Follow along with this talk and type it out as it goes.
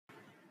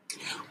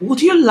Would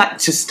you like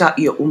to start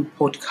your own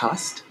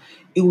podcast?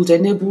 It would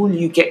enable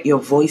you get your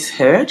voice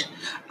heard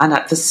and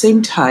at the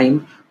same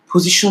time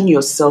position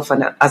yourself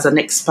as an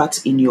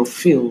expert in your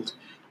field.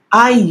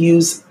 I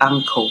use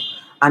Anchor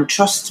and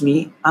trust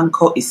me,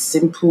 Anchor is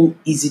simple,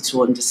 easy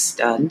to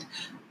understand.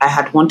 I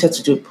had wanted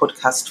to do a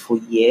podcast for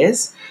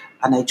years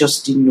and I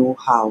just didn't know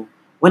how.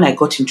 When I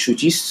got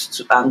introduced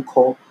to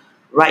Anchor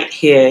right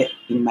here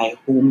in my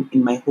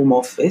home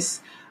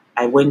office,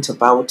 I went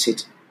about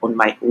it on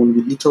my own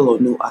with little or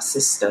no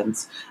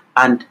assistance,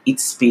 and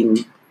it's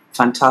been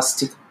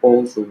fantastic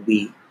all the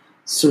way.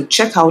 So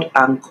check out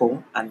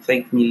Anchor and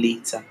thank me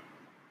later.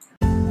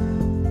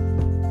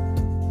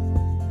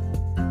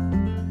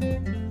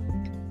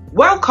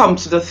 Welcome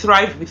to the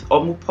Thrive with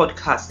Omu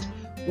podcast,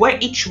 where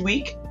each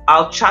week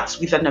I'll chat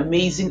with an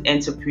amazing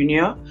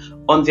entrepreneur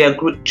on their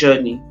growth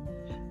journey.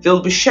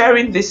 They'll be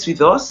sharing this with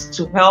us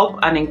to help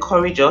and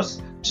encourage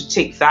us to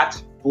take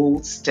that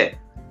bold step.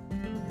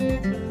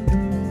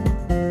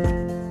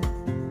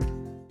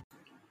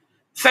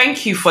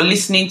 Thank you for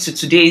listening to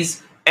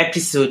today's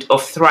episode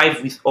of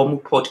Thrive with Omu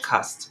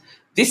podcast.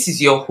 This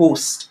is your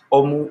host,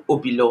 Omu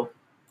Obilo.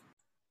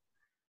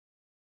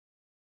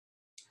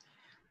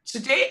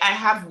 Today I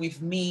have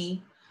with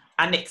me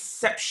an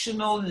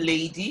exceptional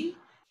lady,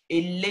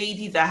 a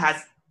lady that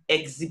has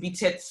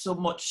exhibited so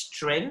much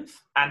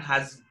strength and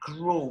has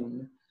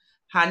grown.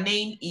 Her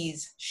name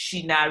is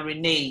Sheena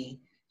Renee.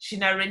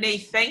 Sheena Renee,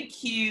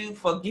 thank you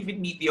for giving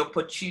me the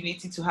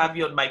opportunity to have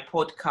you on my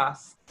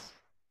podcast.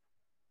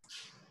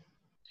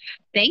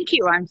 Thank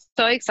you. I'm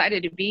so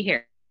excited to be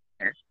here.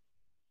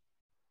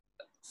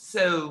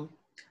 So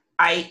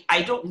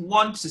I don't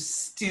want to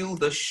steal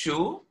the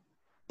show,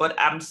 but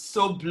I'm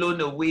so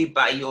blown away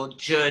by your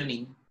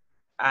journey.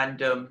 And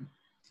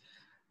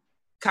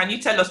can you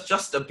tell us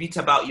just a bit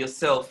about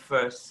yourself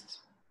first?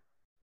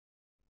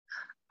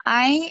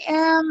 I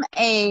am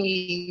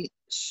a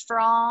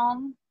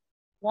strong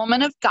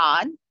woman of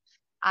God.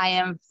 I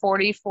am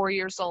 44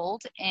 years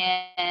old,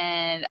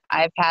 and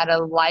I've had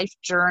a life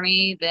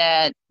journey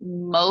that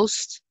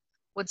most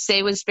would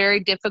say was very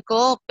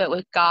difficult, but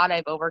with God,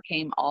 I've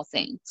overcame all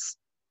things.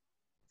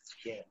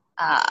 Yeah.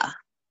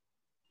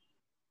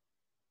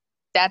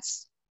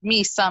 That's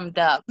me summed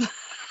up. Would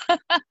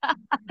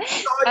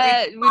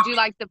you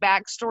like the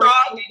backstory?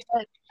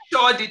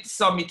 Sure did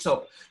sum it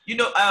up. You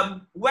know,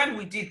 when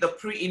we did the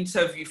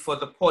pre-interview for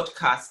the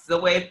podcast,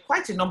 there were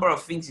quite a number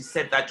of things you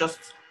said that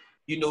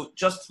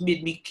just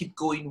made me keep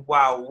going,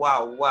 wow,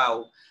 wow,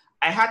 wow.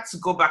 I had to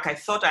go back. I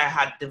thought I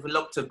had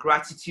developed a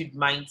gratitude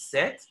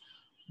mindset,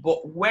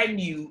 but when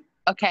you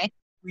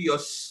your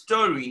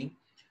story,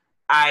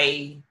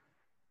 I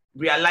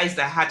realized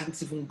I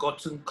hadn't even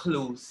gotten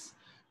close.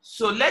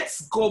 So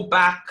let's go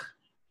back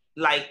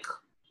like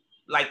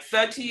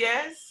 30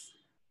 years.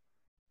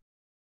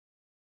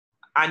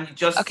 And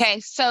just okay.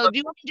 So do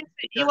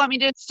you want me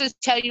to just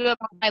tell you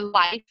about my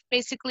life,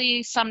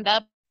 basically summed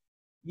up?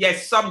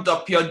 Yes, summed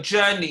up your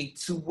journey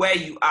to where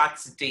you are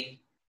today.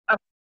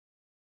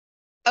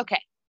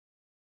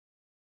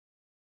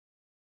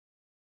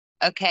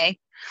 Okay.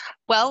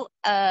 Well,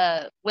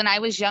 when I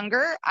was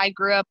younger, I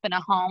grew up in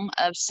a home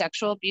of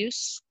sexual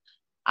abuse.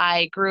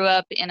 I grew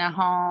up in a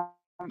home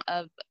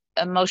of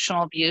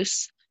emotional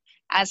abuse.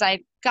 As I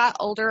got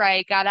older,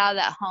 I got out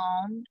of that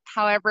home.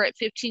 However, at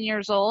 15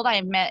 years old, I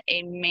met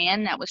a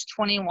man that was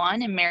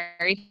 21 and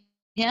married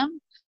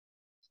him.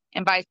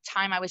 And by the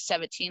time I was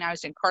 17, I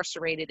was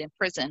incarcerated in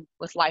prison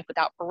with life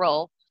without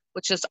parole,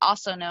 which is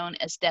also known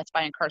as death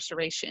by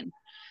incarceration.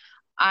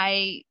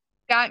 I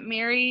got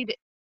married.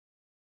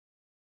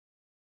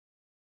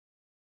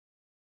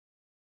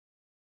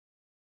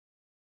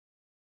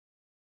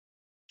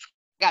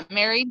 You got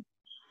married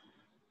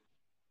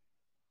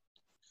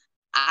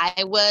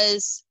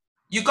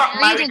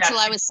until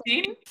I was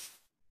 16?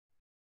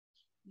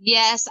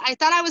 Yes, I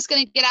thought I was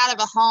going to get out of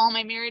a home.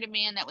 I married a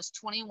man that was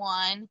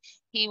 21.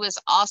 He was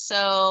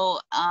also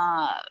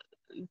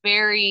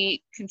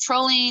very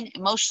controlling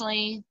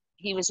emotionally.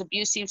 He was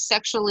abusive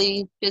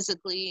sexually,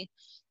 physically,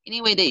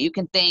 any way that you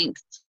can think.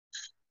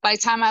 By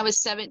the time I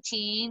was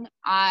 17,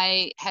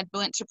 I had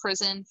went to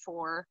prison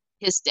for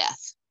his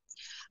death.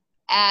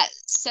 At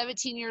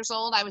 17 years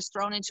old, I was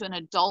thrown into an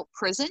adult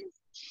prison,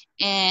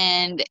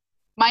 and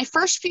my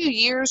first few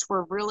years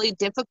were really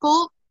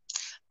difficult.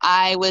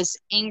 I was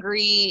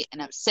angry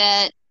and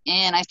upset,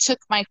 and I took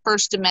my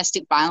first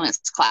domestic violence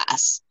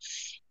class.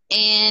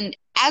 And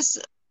as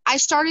I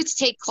started to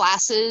take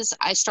classes,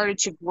 I started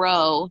to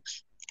grow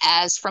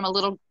as from a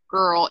little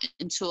girl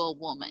into a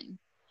woman.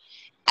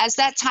 As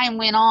that time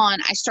went on,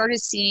 I started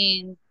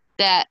seeing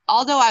that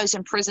although I was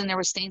in prison, there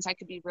was things I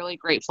could be really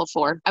grateful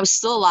for. I was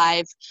still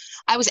alive.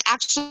 I was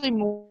actually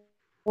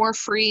more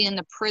free in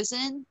the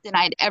prison than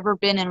I'd ever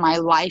been in my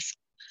life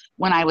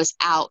when I was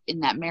out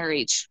in that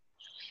marriage.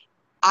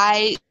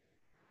 I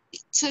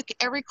took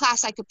every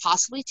class I could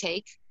possibly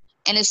take,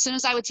 and as soon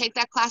as I would take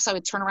that class, I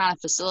would turn around and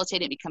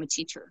facilitate it and become a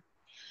teacher.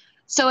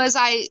 So as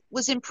I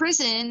was in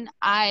prison,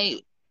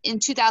 in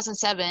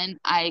 2007,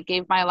 I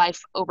gave my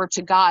life over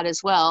to God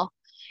as well.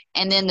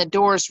 And then the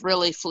doors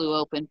really flew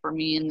open for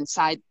me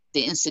inside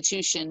the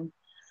institution.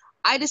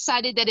 I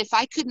decided that if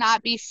I could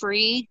not be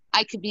free,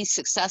 I could be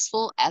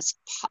successful as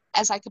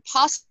I could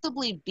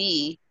possibly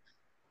be,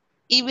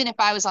 even if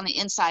I was on the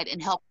inside,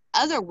 and help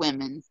other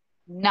women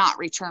not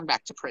return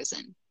back to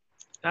prison.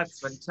 That's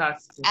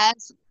fantastic.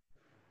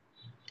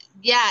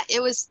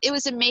 It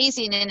was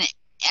amazing. And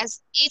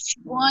as each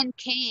one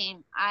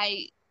came,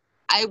 I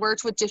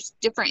worked with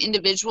different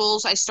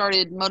individuals. I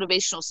started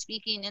motivational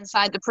speaking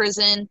inside the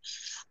prison.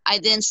 I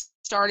then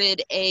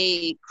started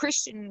a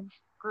Christian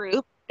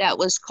group that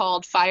was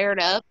called Fired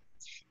Up,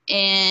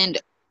 and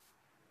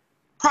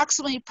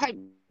approximately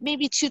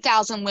maybe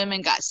 2,000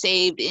 women got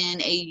saved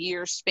in a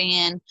year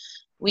span.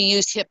 We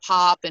used hip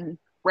hop and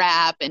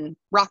rap and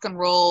rock and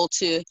roll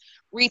to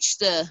reach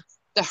the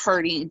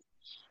hurting.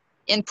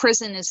 In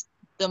prison is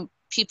the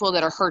people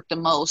that are hurt the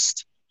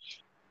most.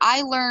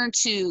 I learned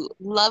to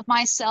love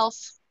myself,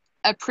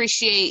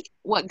 appreciate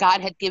what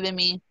God had given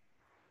me.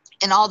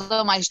 And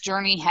although my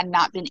journey had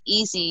not been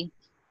easy,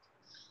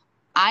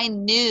 I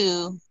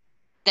knew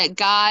that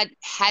God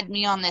had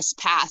me on this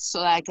path so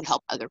that I could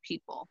help other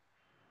people.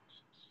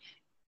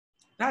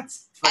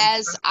 That's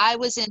fantastic. As I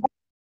was in,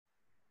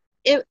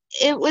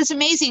 it was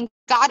amazing.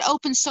 God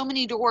opened so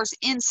many doors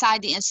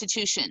inside the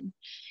institution.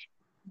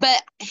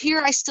 But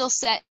here I still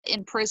sat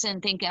in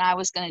prison thinking I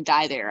was going to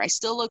die there. I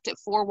still looked at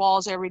four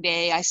walls every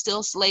day. I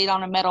still laid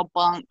on a metal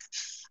bunk.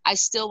 I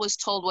still was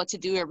told what to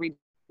do every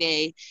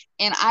day.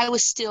 And I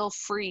was still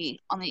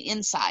free on the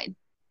inside,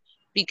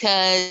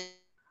 because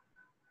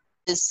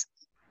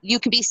you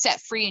can be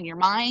set free in your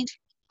mind.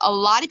 A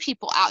lot of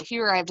people out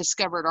here, I've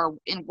discovered, are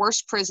in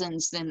worse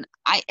prisons than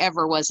I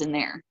ever was in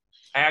there.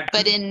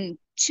 But in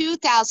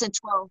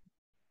 2012,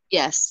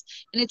 yes.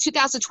 And in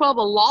 2012,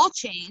 a law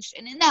changed.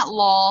 And in that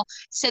law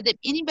said that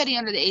anybody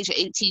under the age of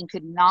 18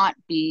 could not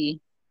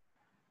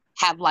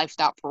have life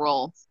without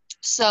parole.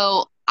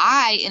 So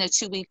I, in a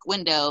 2-week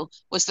window,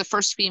 was the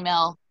first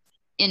female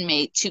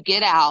inmate to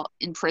get out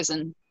in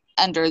prison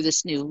under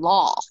this new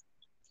law.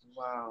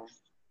 Wow.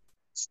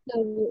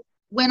 So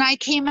when I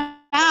came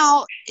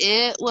out,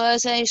 it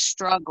was a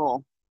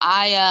struggle.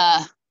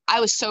 I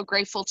was so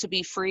grateful to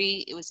be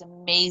free. It was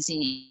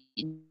amazing.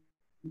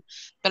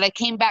 But I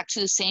came back to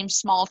the same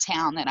small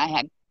town that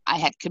I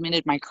had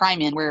committed my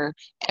crime in, where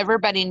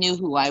everybody knew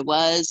who I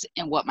was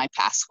and what my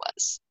past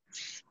was.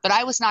 But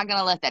I was not going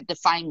to let that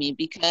define me,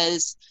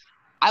 because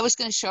I was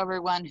going to show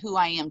everyone who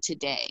I am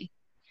today.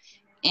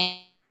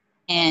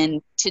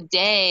 And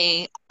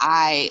today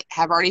I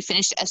have already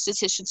finished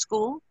esthetician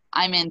school.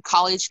 I'm in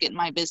college getting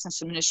my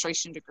business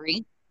administration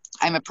degree.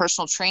 I'm a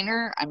personal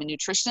trainer. I'm a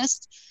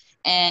nutritionist,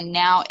 and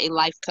now a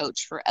life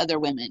coach for other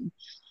women.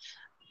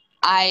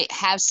 I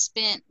have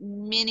spent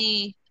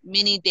many,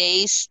 many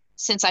days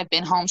since I've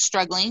been home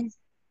struggling.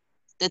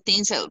 The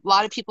things that a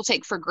lot of people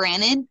take for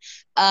granted,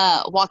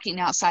 walking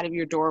outside of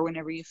your door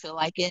whenever you feel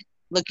like it,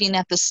 looking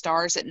at the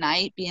stars at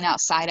night, being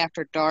outside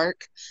after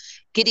dark,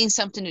 getting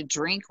something to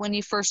drink when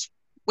you first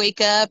wake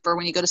up or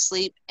when you go to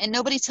sleep, and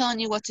nobody telling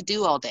you what to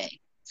do all day.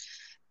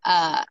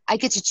 I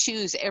get to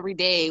choose every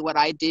day what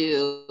I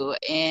do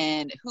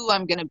and who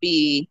I'm going to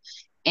be,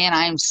 and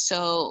I'm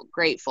so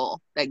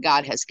grateful that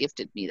God has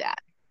gifted me that.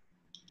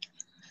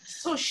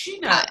 So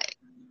Sheena,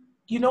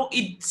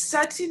 it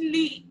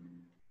certainly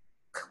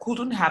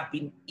couldn't have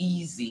been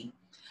easy.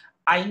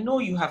 I know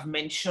you have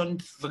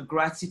mentioned the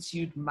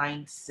gratitude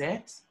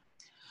mindset,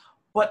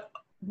 but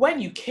when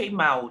you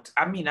came out,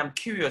 I'm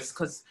curious,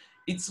 because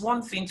it's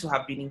one thing to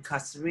have been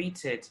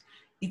incarcerated.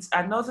 It's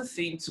another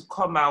thing to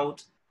come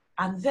out,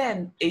 and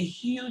then a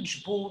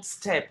huge, bold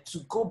step to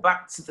go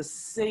back to the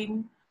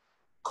same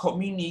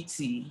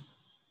community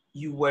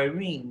you were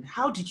in.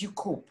 How did you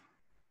cope?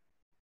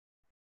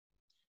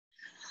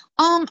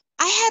 I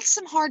had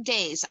some hard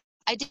days.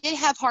 I did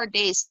have hard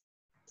days.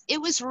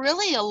 It was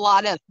really a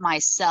lot of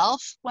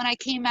myself when I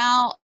came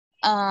out,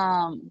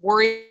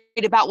 worried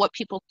about what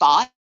people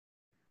thought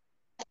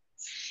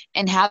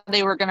and how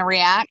they were going to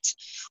react.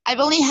 I've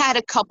only had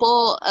a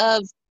couple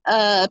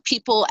of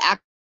people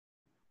act,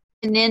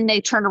 and then they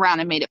turned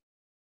around and made it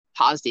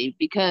positive,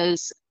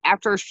 because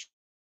after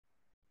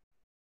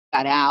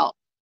I got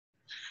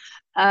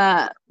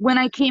out, when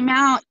I came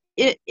out,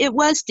 it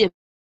was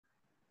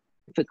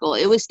difficult.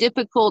 It was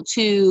difficult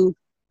to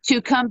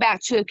come back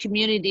to a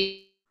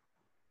community.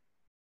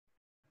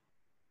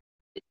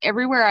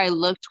 Everywhere I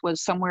looked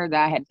was somewhere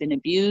that I had been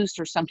abused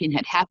or something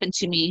had happened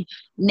to me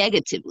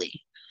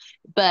negatively.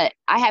 But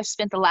I have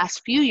spent the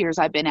last few years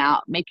I've been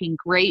out making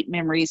great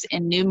memories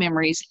and new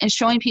memories and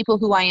showing people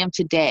who I am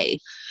today.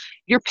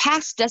 Your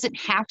past doesn't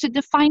have to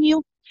define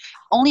you,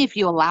 only if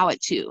you allow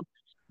it to.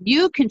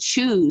 You can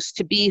choose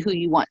to be who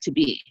you want to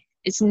be.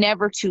 It's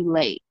never too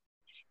late.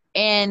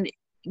 And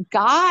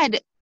God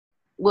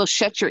will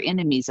shut your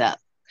enemies up.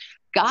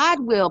 God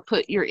will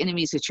put your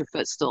enemies at your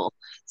footstool.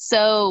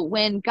 So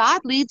when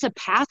God leads a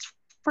path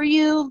for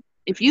you,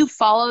 if you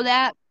follow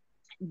that,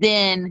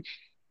 then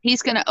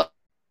he's going to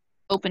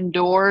open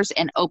doors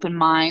and open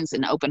minds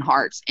and open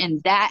hearts.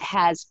 And that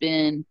has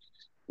been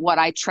what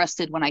I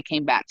trusted when I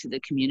came back to the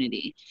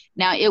community.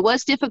 Now, it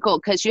was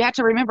difficult because you have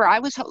to remember I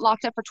was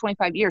locked up for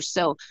 25 years.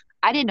 So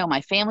I didn't know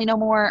my family no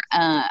more.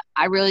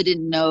 I really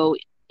didn't know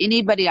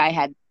anybody I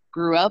had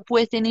grew up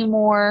with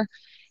anymore.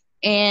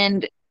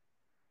 And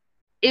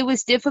it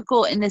was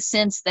difficult in the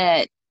sense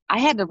that I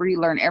had to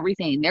relearn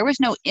everything. There was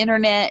no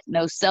internet,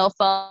 no cell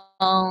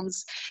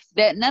phones,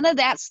 that none of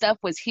that stuff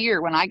was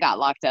here when I got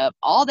locked up.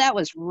 All that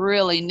was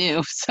really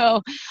new.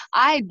 So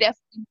I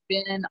definitely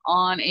been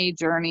on a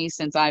journey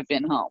since I've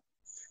been home.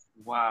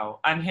 Wow.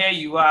 And here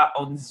you are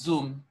on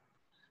Zoom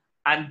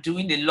and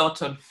doing a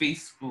lot on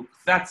Facebook.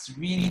 That's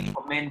really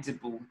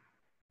commendable.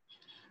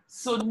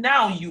 So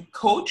now you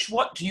coach.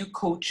 What do you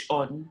coach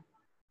on?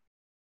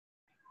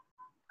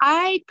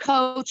 I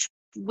coach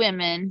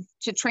women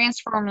to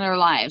transform their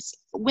lives.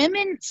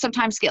 Women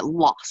sometimes get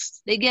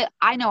lost.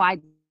 I know I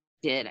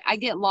did. I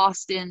get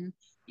lost you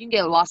can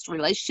get lost in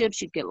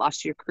relationships, you can get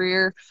lost in your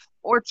career,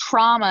 or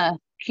trauma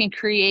can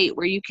create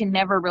where you can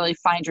never really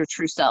find your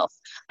true self.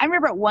 I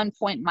remember at one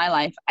point in my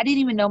life, I didn't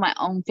even know my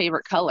own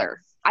favorite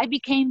color. I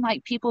became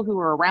like people who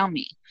were around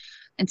me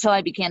until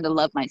I began to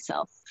love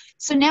myself.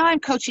 So now I'm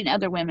coaching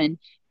other women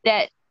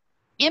that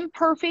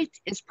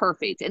imperfect is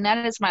perfect. And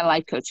that is my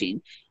life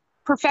coaching.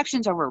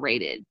 Perfection's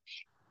overrated.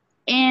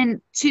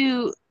 And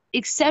to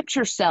accept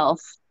yourself,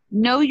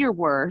 know your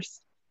worth,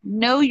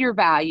 know your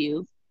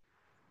value,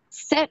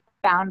 set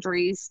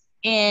boundaries,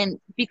 and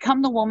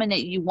become the woman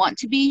that you want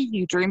to be,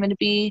 you dream to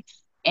be,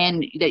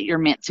 and that you're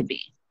meant to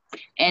be.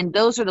 And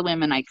those are the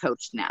women I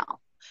coach now.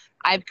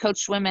 I've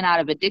coached women out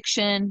of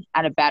addiction,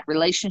 out of bad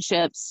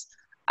relationships.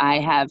 I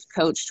have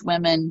coached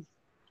women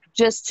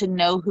just to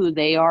know who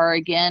they are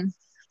again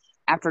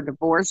after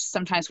divorce.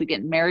 Sometimes we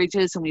get in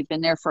marriages and we've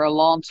been there for a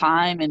long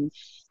time, and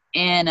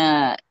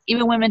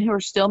even women who are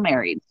still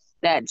married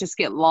that just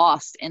get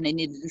lost and they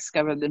need to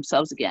discover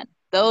themselves again.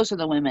 Those are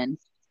the women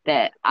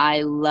that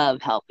I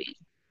love helping.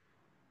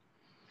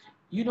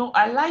 You know,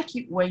 I like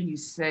it when you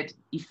said,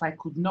 if I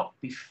could not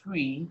be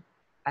free,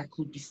 I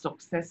could be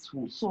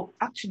successful. So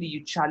actually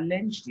you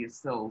challenged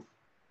yourself.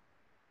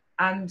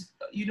 And,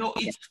 you know,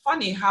 it's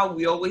funny how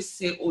we always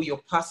say, oh,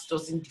 your past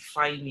doesn't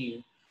define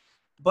you.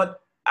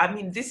 But I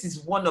mean, this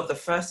is one of the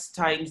first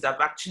times I've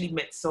actually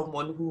met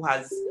someone who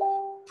has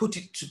put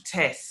it to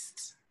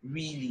test,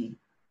 really.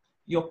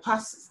 Your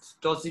past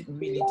doesn't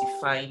really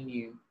define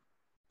you.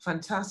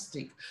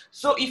 Fantastic.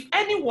 So if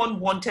anyone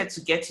wanted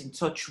to get in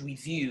touch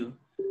with you,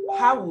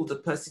 how will the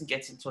person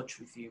get in touch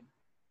with you?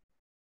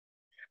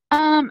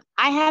 I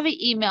have an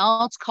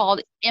email. It's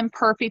called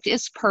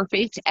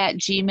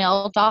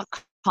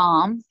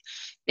imperfectisperfect@gmail.com.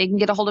 They can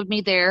get a hold of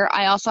me there.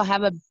 I also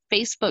have a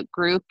Facebook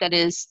group that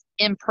is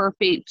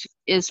Imperfect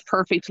is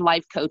Perfect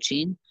Life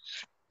Coaching.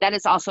 That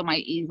is also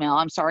my email.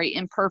 I'm sorry,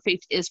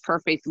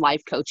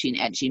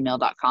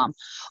 imperfectisperfectlifecoaching@gmail.com,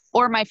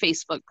 or my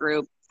Facebook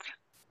group.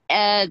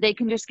 They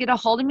can just get a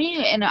hold of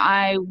me, and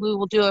we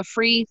will do a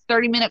free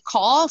 30-minute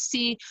call,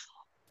 see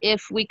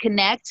if we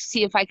connect,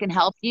 see if I can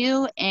help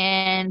you,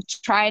 and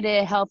try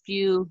to help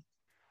you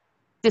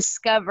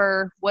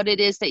discover what it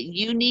is that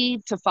you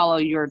need to follow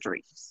your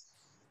dreams.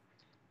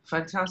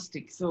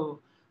 Fantastic.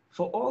 So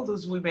for all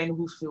those women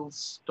who feel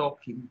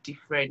stuck in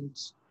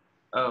different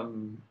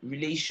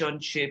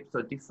relationships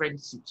or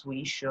different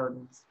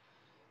situations,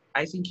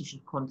 I think you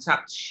should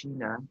contact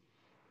Sheena.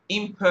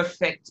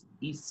 Imperfect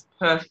is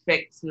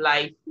Perfect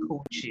Life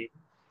Coaching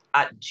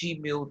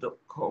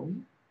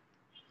 @gmail.com.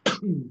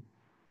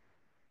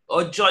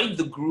 Or join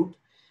the group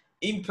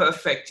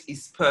Imperfect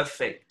is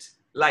Perfect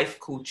Life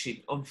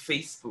Coaching on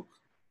Facebook.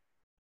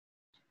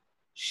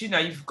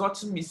 Sheena, you've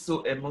gotten me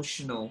so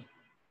emotional.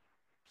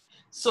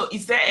 So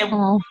is there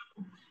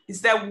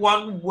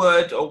one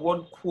word or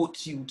one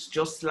quote you'd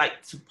just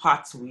like to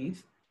part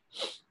with?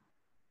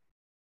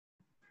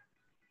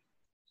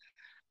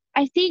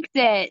 I think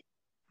that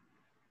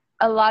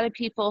a lot of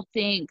people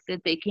think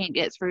that they can't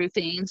get through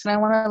things, and I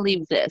want to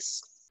leave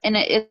this. And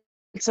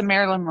it's a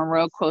Marilyn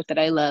Monroe quote that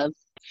I love.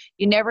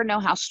 You never know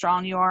how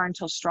strong you are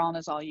until strong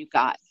is all you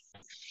got.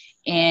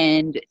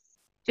 And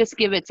just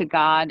give it to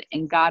God,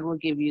 and God will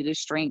give you the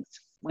strength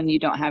when you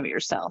don't have it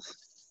yourself.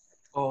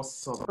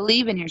 Awesome.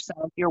 Believe in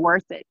yourself. You're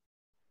worth it.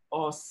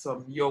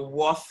 Awesome. You're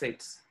worth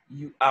it.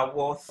 You are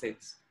worth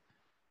it.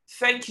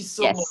 Thank you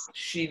so much,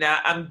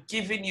 Sheena. I'm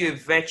giving you a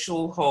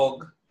virtual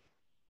hug.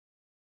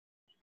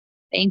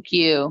 Thank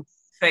you.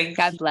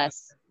 God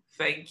bless.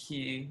 Thank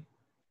you.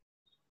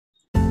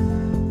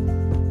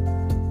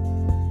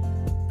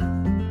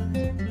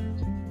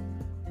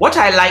 What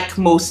I like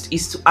most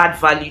is to add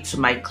value to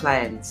my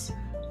clients.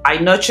 I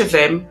nurture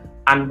them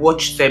and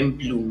watch them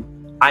bloom.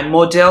 I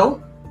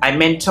model, I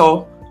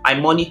mentor, I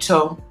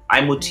monitor,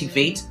 I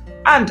motivate,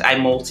 and I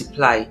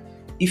multiply.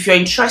 If you're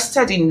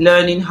interested in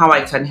learning how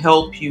I can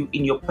help you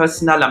in your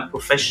personal and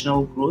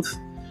professional growth,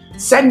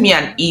 send me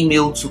an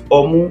email to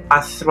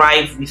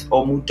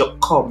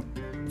omu@thrivewithomu.com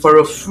for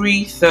a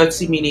free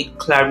 30-minute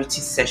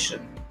clarity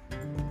session.